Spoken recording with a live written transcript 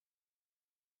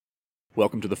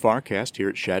Welcome to the FARcast here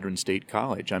at Chadron State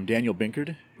College. I'm Daniel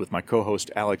Binkard with my co-host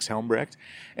Alex Helmbrecht,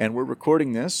 and we're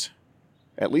recording this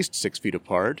at least 6 feet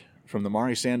apart from the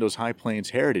Maury Sandoz High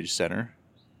Plains Heritage Center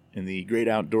in the great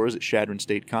outdoors at Chadron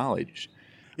State College.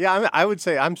 Yeah, I would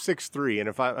say I'm 6'3", and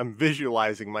if I'm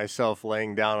visualizing myself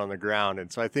laying down on the ground,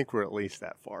 and so I think we're at least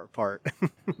that far apart.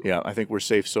 Yeah, I think we're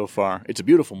safe so far. It's a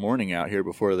beautiful morning out here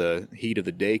before the heat of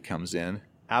the day comes in.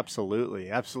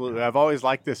 Absolutely. I've always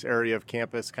liked this area of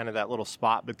campus, kind of that little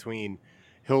spot between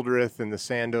Hildreth and the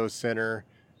Sandoz Center.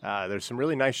 There's some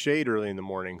really nice shade early in the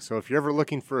morning, so if you're ever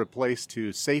looking for a place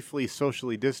to safely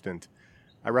socially distant,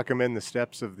 I recommend the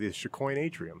steps of the Chicoine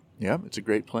Atrium. Yeah, it's a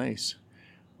great place.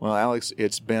 Well, Alex,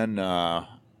 it's been an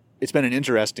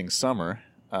interesting summer,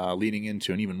 leading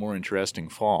into an even more interesting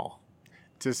fall.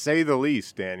 To say the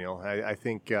least, Daniel. I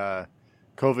think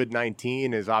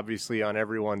COVID-19 is obviously on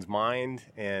everyone's mind,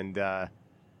 and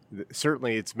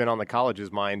certainly it's been on the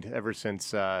college's mind ever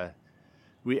since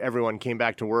everyone came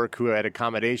back to work who had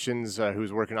accommodations,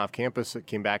 who's working off campus. It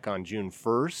came back on June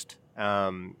 1st.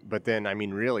 But then,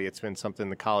 really, it's been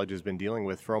something the college has been dealing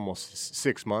with for almost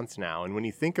 6 months now. And when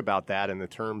you think about that in the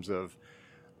terms of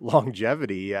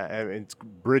longevity, it's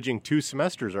bridging 2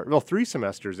 semesters, or 3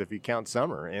 semesters if you count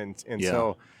summer. And Yeah.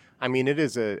 So,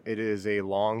 it is a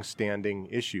long-standing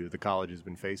issue the college has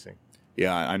been facing.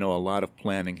 Yeah, I know a lot of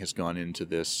planning has gone into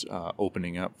this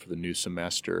opening up for the new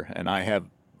semester, and I have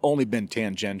only been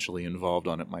tangentially involved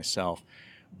on it myself,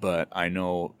 but I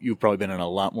know you've probably been in a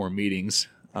lot more meetings.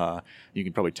 You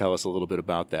can probably tell us a little bit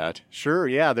about that. Sure,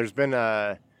 yeah. There's been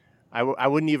I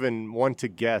wouldn't even want to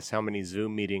guess how many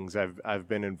Zoom meetings I've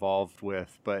been involved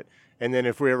with, and then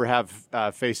if we ever have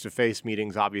face-to-face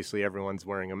meetings, obviously everyone's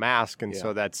wearing a mask, and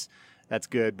so that's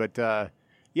good. But so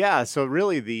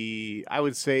really I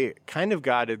would say kind of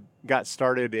got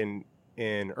started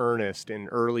in earnest in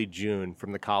early June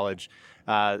from the college.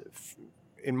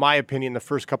 In my opinion, the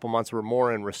first couple months were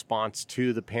more in response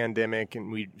to the pandemic,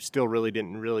 and we still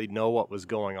didn't really know what was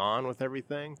going on with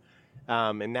everything.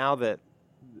 And now that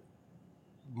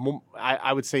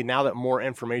I would say now that more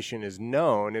information is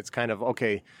known, it's kind of,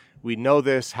 okay, we know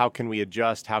this, how can we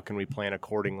adjust, how can we plan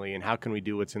accordingly, and how can we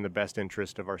do what's in the best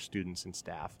interest of our students and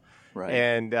staff? Right.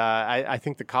 And I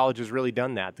think the college has really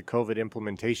done that. The COVID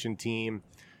implementation team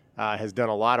has done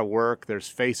a lot of work. There's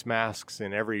face masks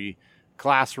in every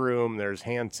classroom. There's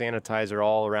hand sanitizer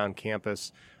all around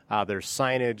campus. There's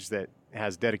signage that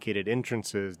has dedicated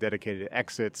entrances, dedicated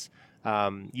exits.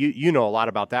 You know a lot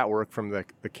about that work from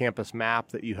the campus map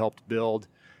that you helped build,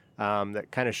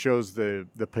 that kind of shows the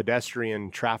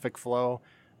pedestrian traffic flow.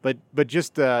 But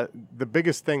just the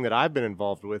biggest thing that I've been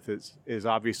involved with is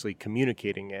obviously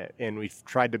communicating it, and we've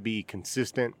tried to be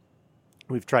consistent.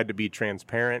 We've tried to be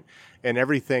transparent, and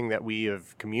everything that we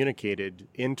have communicated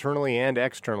internally and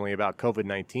externally about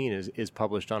COVID-19 is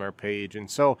published on our page.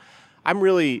 And so I'm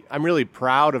really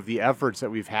proud of the efforts that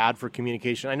we've had for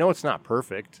communication. I know it's not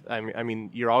perfect.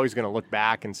 You're always going to look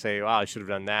back and say, "Wow, I should have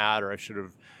done that," or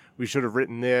we should have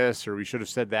written this, or we should have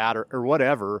said that, or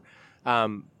whatever.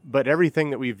 But everything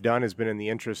that we've done has been in the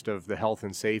interest of the health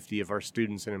and safety of our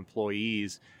students and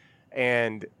employees.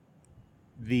 And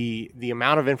the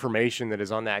amount of information that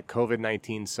is on that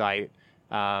COVID-19 site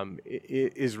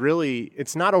is really,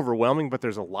 it's not overwhelming, but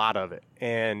there's a lot of it.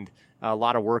 And a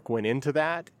lot of work went into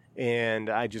that. And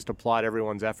I just applaud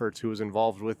everyone's efforts who was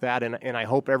involved with that. And I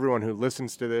hope everyone who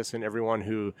listens to this and everyone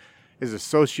who is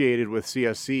associated with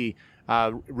CSC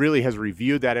really has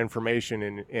reviewed that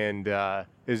information and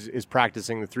is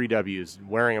practicing the 3 W's: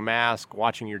 wearing a mask,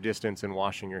 watching your distance, and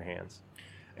washing your hands.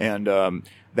 And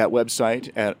that website,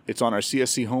 it's on our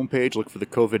CSC homepage. Look for the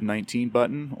COVID-19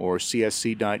 button, or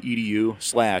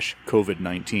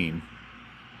csc.edu/COVID-19.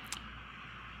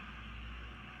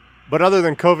 But other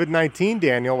than COVID-19,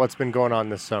 Daniel, what's been going on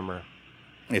this summer?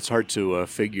 It's hard to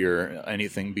figure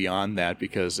anything beyond that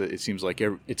because it seems like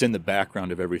it's in the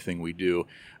background of everything we do.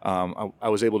 I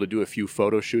was able to do a few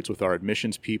photo shoots with our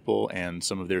admissions people and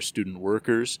some of their student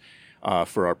workers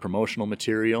for our promotional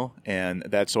material, and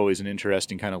that's always an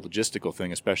interesting kind of logistical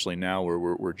thing, especially now where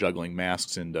we're juggling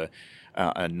masks and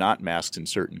not masks in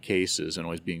certain cases, and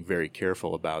always being very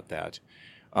careful about that.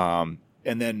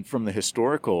 And then from the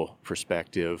historical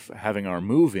perspective, having our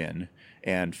move-in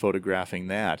and photographing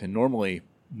that. And normally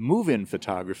move-in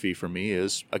photography for me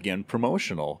is, again,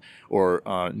 promotional or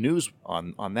news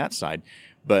on that side.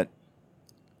 But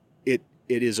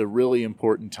it is a really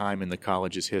important time in the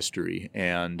college's history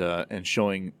and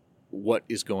showing what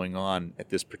is going on at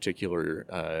this particular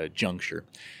juncture.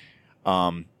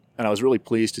 And I was really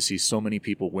pleased to see so many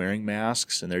people wearing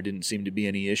masks, and there didn't seem to be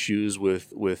any issues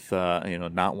with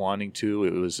not wanting to.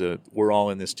 It was a we're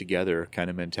all in this together kind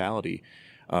of mentality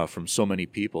from so many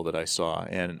people that I saw.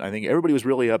 And I think everybody was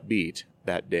really upbeat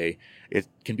that day. It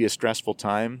can be a stressful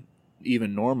time,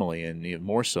 even normally, and even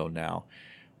more so now.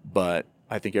 But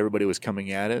I think everybody was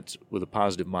coming at it with a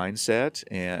positive mindset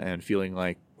and feeling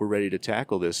like we're ready to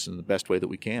tackle this in the best way that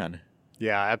we can.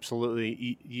 Yeah,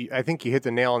 absolutely. I think you hit the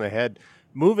nail on the head.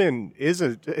 Moving is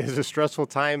a stressful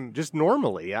time just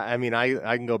normally. I mean,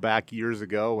 I can go back years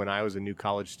ago when I was a new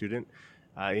college student,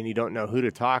 and you don't know who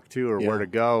to talk to or where to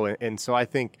go. And so I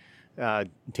think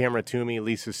Tamara Toomey,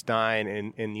 Lisa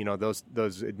Stein, and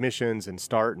those admissions and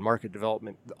START and market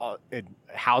development,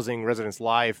 housing, residence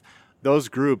life, those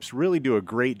groups really do a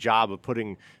great job of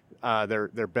putting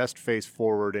their best face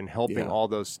forward and helping all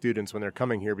those students when they're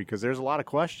coming here, because there's a lot of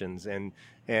questions, and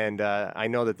I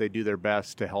know that they do their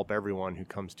best to help everyone who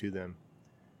comes to them.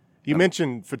 You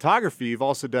mentioned photography. You've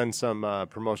also done some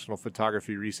promotional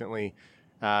photography recently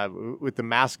with the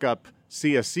Mask Up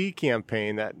CSC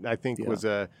campaign that I think was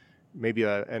maybe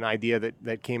an idea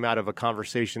that came out of a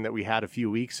conversation that we had a few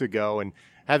weeks ago, and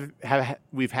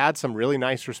we've had some really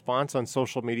nice response on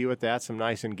social media with that, some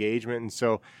nice engagement. And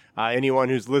so anyone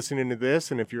who's listening to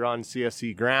this, and if you're on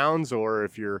CSC grounds, or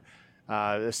if you're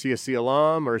a CSC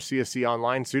alum or a CSC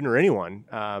online student, or anyone,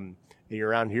 and you're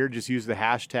around here, just use the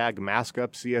hashtag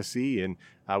MaskUpCSC,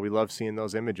 and we love seeing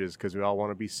those images because we all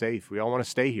want to be safe. We all want to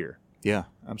stay here. Yeah,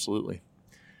 absolutely.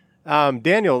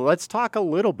 Daniel, let's talk a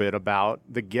little bit about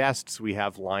the guests we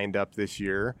have lined up this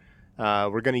year.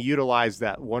 We're going to utilize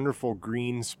that wonderful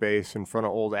green space in front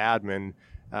of Old Admin,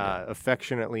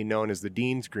 affectionately known as the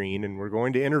Dean's Green, and we're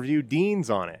going to interview deans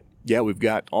on it. Yeah, we've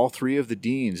got all three of the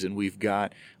deans, and we've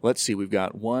got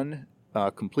one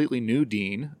completely new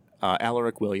dean,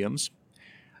 Alaric Williams,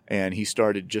 and he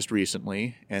started just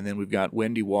recently. And then we've got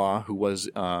Wendy Waugh, who was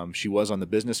on the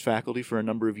business faculty for a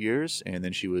number of years, and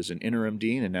then she was an interim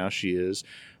dean, and now she is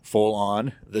full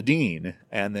on the dean.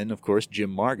 And then, of course,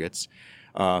 Jim Margetts,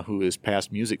 who is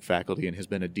past music faculty and has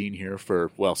been a dean here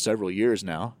for, several years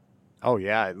now. Oh,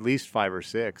 yeah, at least 5 or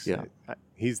 6. Yeah.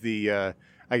 He's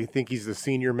I think he's the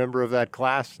senior member of that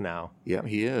class now. Yeah,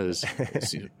 he is.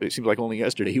 It seems like only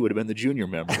yesterday he would have been the junior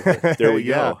member. But there we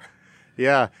go.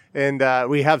 Yeah, and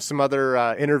we have some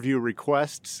other interview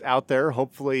requests out there.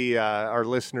 Hopefully our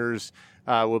listeners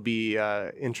will be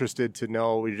interested to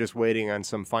know. We're just waiting on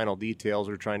some final details.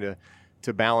 We're trying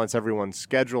to balance everyone's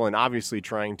schedule, and obviously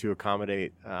trying to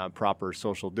accommodate proper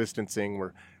social distancing.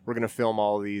 We're going to film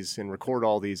all of these and record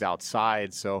all these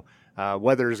outside, so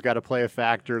weather's got to play a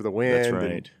factor, the wind, That's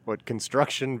right. and what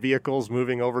construction vehicles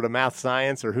moving over to math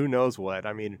science, or who knows what.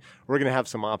 I mean, we're going to have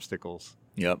some obstacles.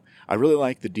 Yep. I really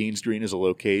like the Dean's Green as a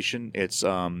location. It's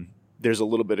there's a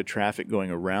little bit of traffic going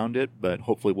around it, but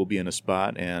hopefully we'll be in a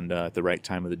spot and at the right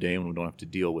time of the day when we don't have to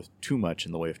deal with too much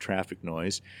in the way of traffic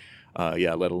noise.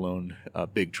 Let alone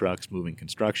big trucks moving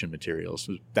construction materials.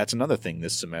 That's another thing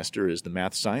this semester is the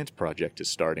math science project is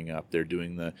starting up. They're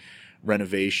doing the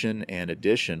renovation and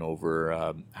addition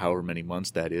over however many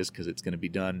months that is, because it's going to be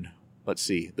done. Let's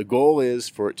see. The goal is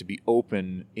for it to be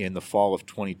open in the fall of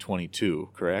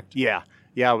 2022, correct? Yeah.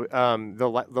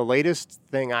 The latest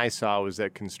thing I saw was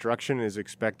that construction is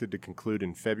expected to conclude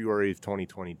in February of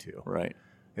 2022. Right.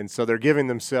 And so they're giving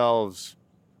themselves,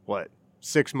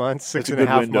 6 months, That's and a a good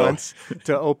half window. months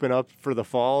to open up for the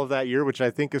fall of that year, which I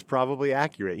think is probably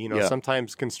accurate. Yeah.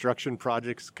 Sometimes construction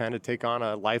projects kind of take on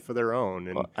a life of their own.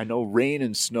 And I know rain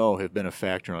and snow have been a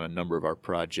factor on a number of our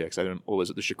projects.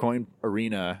 Was it the Chacoin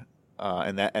Arena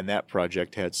and that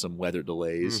project had some weather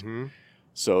delays. Mm-hmm.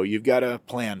 So you've got to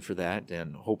plan for that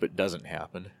and hope it doesn't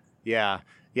happen. Yeah.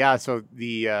 So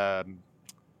the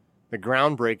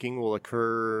groundbreaking will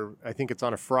occur, I think it's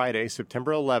on a Friday,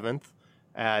 September 11th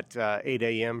at 8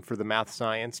 a.m. for the Math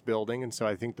Science building. And so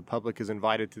I think the public is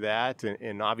invited to that,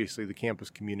 and obviously the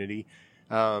campus community.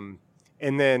 And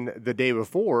then the day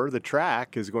before, the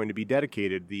track is going to be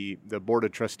dedicated. The Board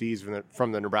of Trustees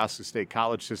from the Nebraska State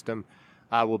College System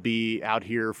will be out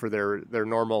here for their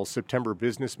normal September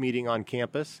business meeting on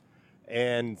campus.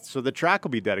 And so the track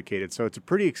will be dedicated. So it's a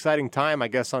pretty exciting time, I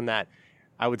guess, on that,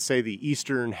 I would say, the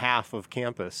eastern half of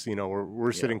campus.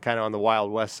 We're sitting kind of on the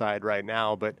Wild West side right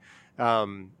now, but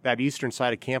that eastern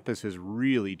side of campus has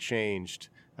really changed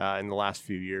in the last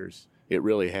few years. It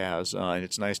really has, and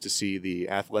it's nice to see the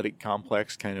athletic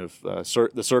complex kind of,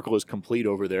 the circle is complete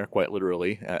over there, quite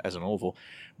literally, as an oval,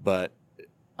 but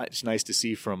it's nice to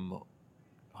see from,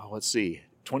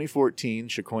 2014,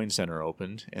 Chacoin Center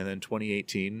opened, and then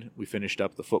 2018, we finished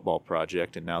up the football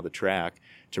project, and now the track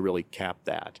to really cap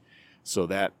that. So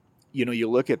that You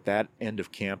look at that end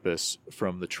of campus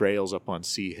from the trails up on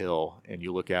Sea Hill, and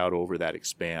you look out over that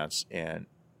expanse, and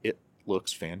it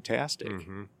looks fantastic.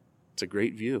 Mm-hmm. It's a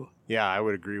great view. Yeah, I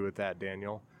would agree with that,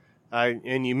 Daniel.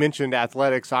 And you mentioned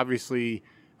athletics. Obviously,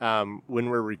 when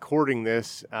we're recording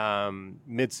this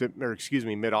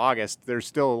mid-August, there's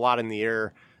still a lot in the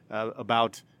air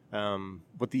about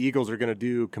what the Eagles are going to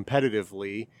do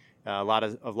competitively. A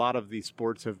lot of these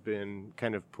sports have been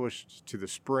kind of pushed to the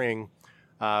spring,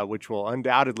 which will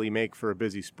undoubtedly make for a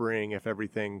busy spring if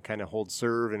everything kind of holds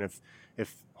serve, and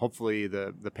if hopefully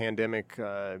the pandemic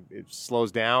it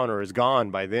slows down or is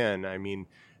gone by then. I mean,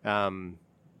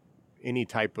 any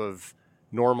type of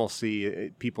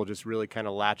normalcy people just really kind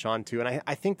of latch onto, and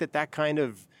I think that kind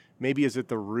of maybe is at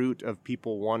the root of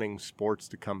people wanting sports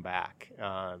to come back.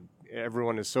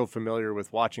 Everyone is so familiar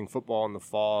with watching football in the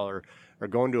fall or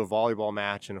going to a volleyball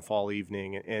match in a fall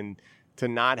evening, and to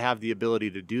not have the ability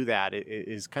to do that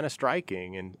is kind of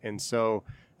striking. And so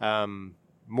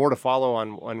more to follow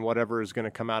on whatever is going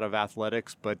to come out of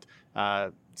athletics, but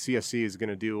CSC is going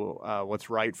to do what's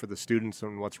right for the students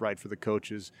and what's right for the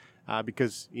coaches,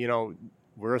 because,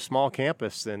 we're a small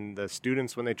campus, and the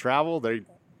students, when they travel, they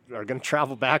are going to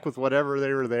travel back with whatever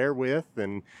they were there with.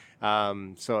 And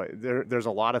so there's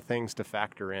a lot of things to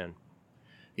factor in.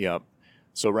 Yeah.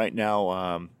 So right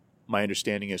now, my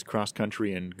understanding is cross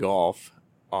country and golf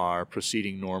are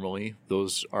proceeding normally.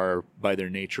 Those are, by their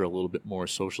nature, a little bit more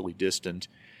socially distant.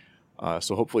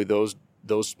 So hopefully those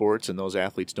sports and those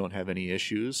athletes don't have any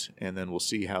issues. And then we'll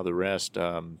see how the rest,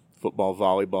 football,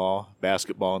 volleyball,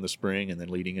 basketball in the spring, and then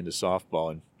leading into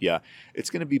softball. And yeah, it's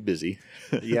going to be busy.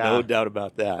 Yeah. No doubt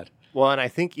about that. Well, and I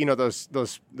think,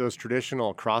 those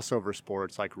traditional crossover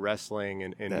sports like wrestling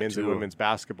and men's and women's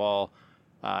basketball,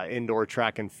 indoor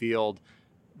track and field,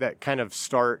 that kind of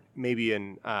start maybe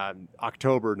in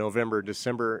October, November,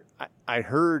 December. I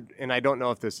heard, and I don't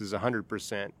know if this is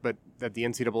 100%, but that the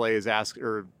NCAA is asked,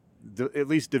 or at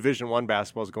least Division I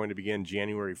basketball is going to begin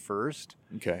January 1st.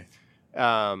 Okay.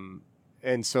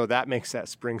 And so that makes that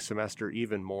spring semester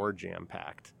even more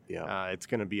jam-packed. Yeah. It's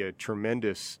going to be a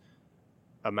tremendous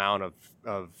amount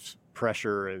of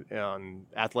pressure on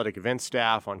athletic event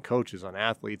staff, on coaches, on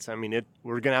athletes. I mean,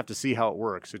 we're going to have to see how it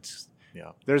works.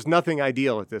 There's nothing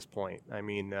ideal at this point. I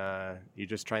mean, you're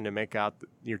just trying to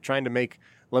make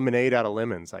lemonade out of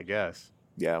lemons, I guess.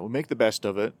 Yeah, we'll make the best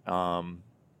of it.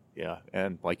 Yeah,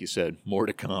 and like you said, more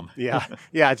to come. Yeah,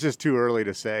 it's just too early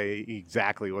to say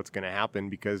exactly what's going to happen,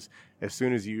 because as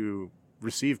soon as you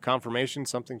receive confirmation,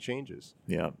 something changes.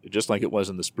 Yeah, just like it was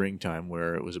in the springtime,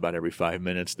 where it was about every 5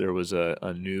 minutes there was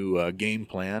a new game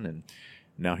plan, and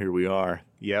now here we are.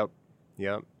 Yep.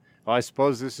 Well, I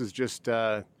suppose this is just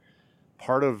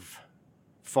part of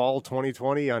fall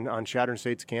 2020 on Chadron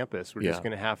State's campus. We're just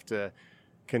going to have to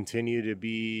continue to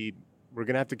be. We're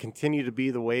going to have to continue to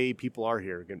be the way people are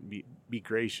here. We're going to be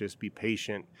gracious, be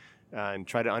patient, and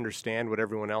try to understand what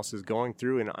everyone else is going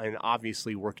through, and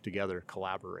obviously work together,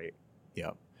 collaborate.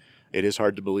 Yeah. It is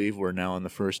hard to believe we're now on the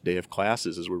first day of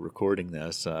classes as we're recording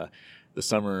this. The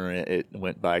summer, it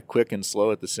went by quick and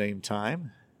slow at the same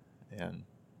time, and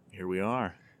here we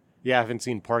are. Yeah, I haven't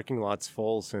seen parking lots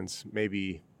full since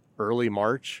maybe early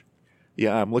March.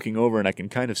 Yeah, I'm looking over and I can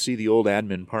kind of see the old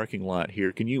admin parking lot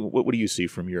here. What do you see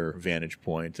from your vantage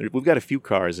point? We've got a few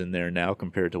cars in there now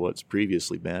compared to what's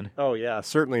previously been. Oh yeah,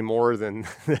 certainly more than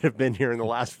that have been here in the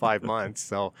last 5 months.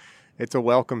 So it's a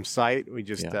welcome sight. We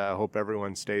just hope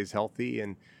everyone stays healthy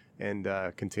and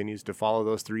continues to follow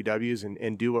those 3 W's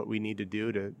and do what we need to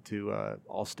do to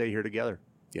all stay here together.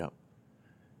 Yeah.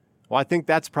 Well, I think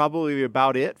that's probably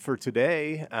about it for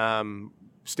today.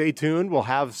 Stay tuned. We'll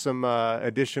have some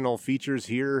additional features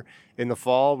here in the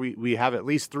fall. We have at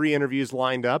least 3 interviews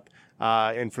lined up.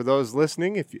 And for those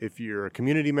listening, if you're a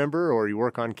community member or you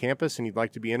work on campus and you'd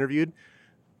like to be interviewed,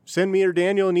 send me or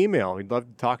Daniel an email. We'd love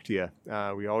to talk to you.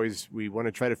 We want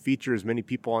to try to feature as many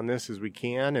people on this as we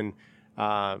can, and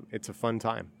it's a fun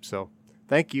time. So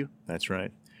thank you. That's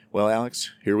right. Well,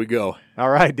 Alex, here we go.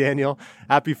 All right, Daniel.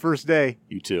 Happy first day.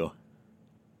 You too.